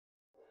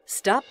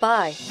Stop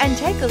by and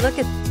take a look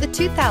at the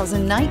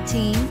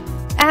 2019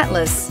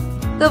 Atlas.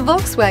 The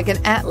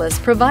Volkswagen Atlas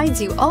provides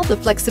you all the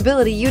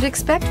flexibility you'd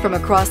expect from a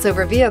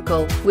crossover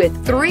vehicle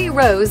with 3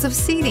 rows of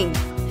seating.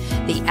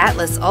 The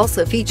Atlas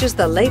also features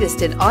the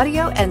latest in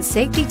audio and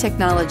safety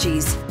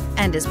technologies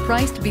and is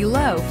priced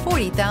below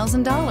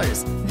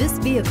 $40,000. This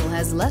vehicle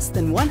has less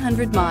than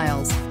 100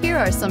 miles. Here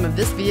are some of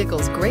this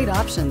vehicle's great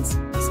options: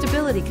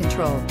 stability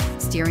control,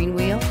 steering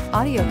wheel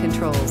audio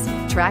controls,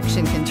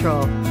 traction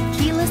control,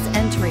 keyless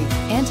entry,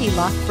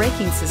 anti-lock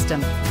braking system,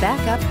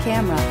 backup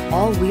camera,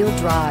 all-wheel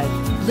drive,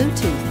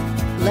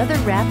 Bluetooth,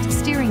 leather-wrapped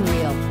steering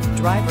wheel,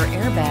 driver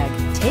airbag.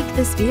 Take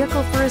this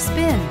vehicle for a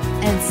spin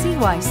and see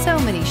why so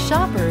many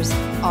shoppers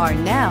are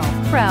now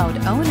proud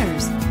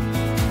owners.